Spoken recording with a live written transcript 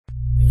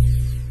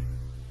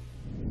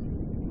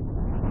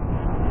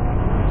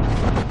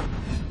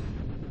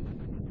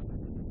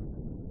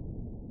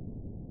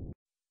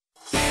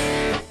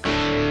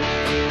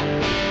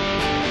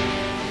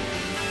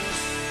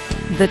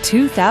the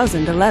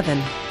 2011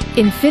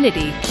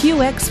 Infiniti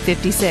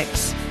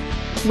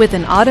QX56. With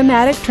an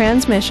automatic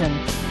transmission,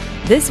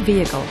 this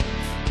vehicle,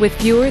 with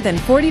fewer than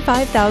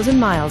 45,000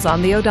 miles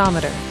on the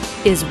odometer,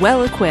 is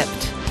well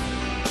equipped.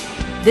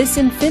 This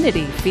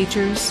Infiniti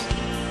features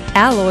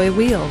alloy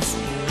wheels,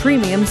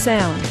 premium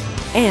sound,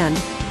 and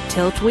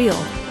tilt wheel.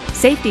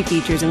 Safety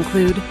features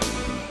include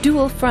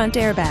dual front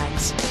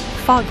airbags,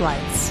 fog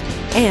lights,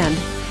 and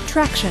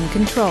traction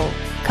control.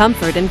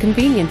 Comfort and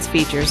convenience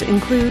features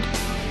include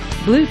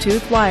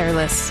Bluetooth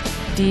wireless,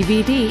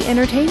 DVD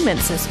entertainment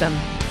system,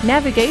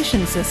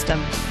 navigation system,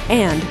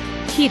 and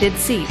heated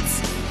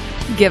seats.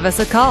 Give us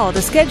a call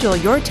to schedule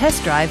your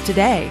test drive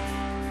today.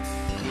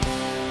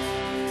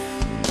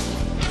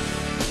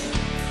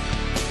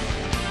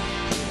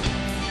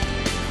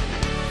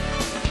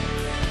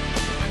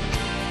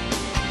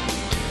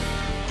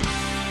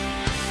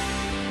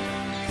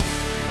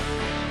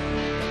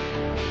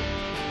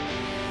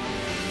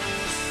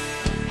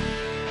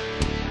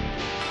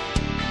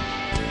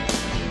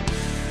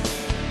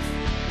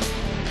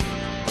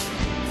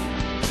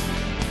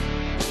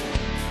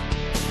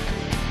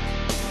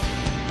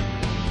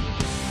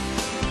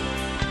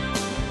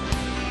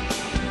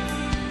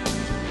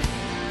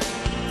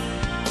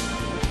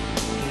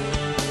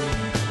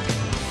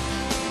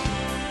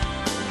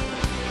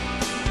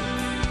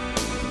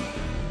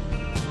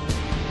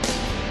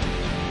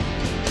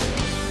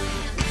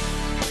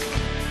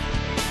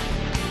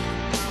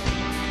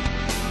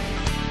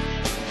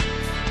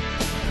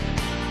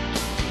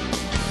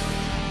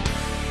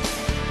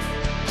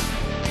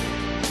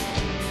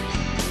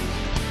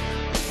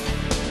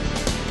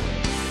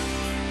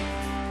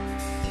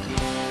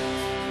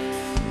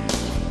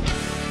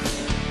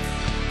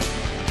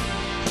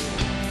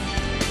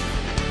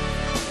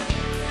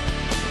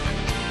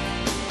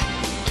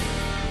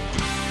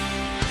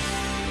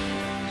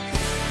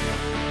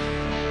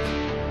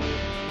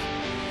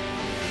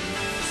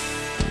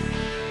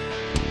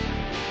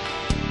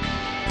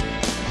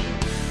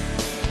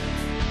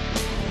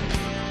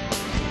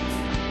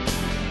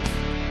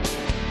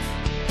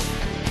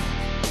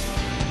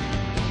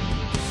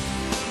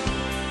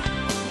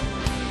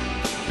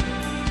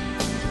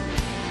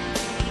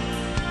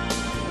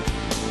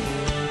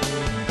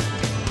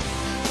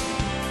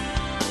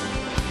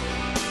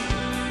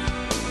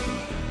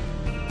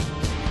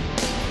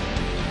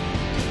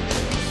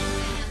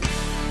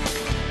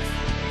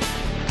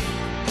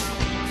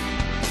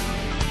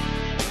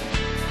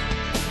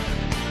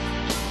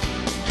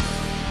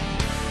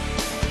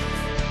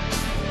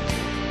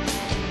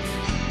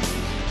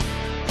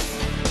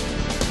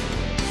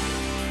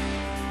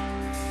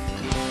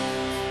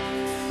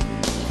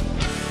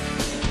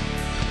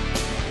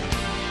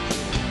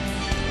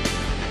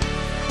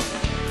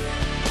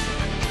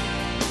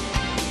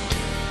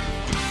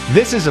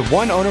 This is a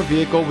one-owner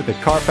vehicle with a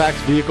Carfax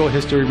Vehicle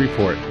History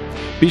Report.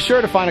 Be sure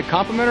to find a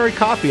complimentary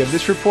copy of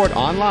this report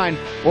online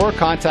or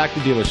contact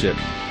the dealership.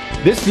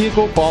 This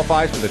vehicle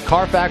qualifies for the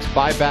Carfax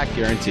Buyback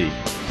Guarantee.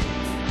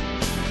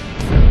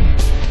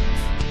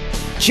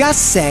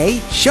 Just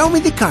say, "Show me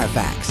the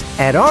Carfax"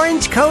 at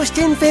Orange Coast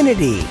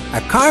Infiniti,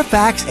 a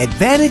Carfax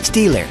Advantage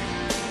dealer.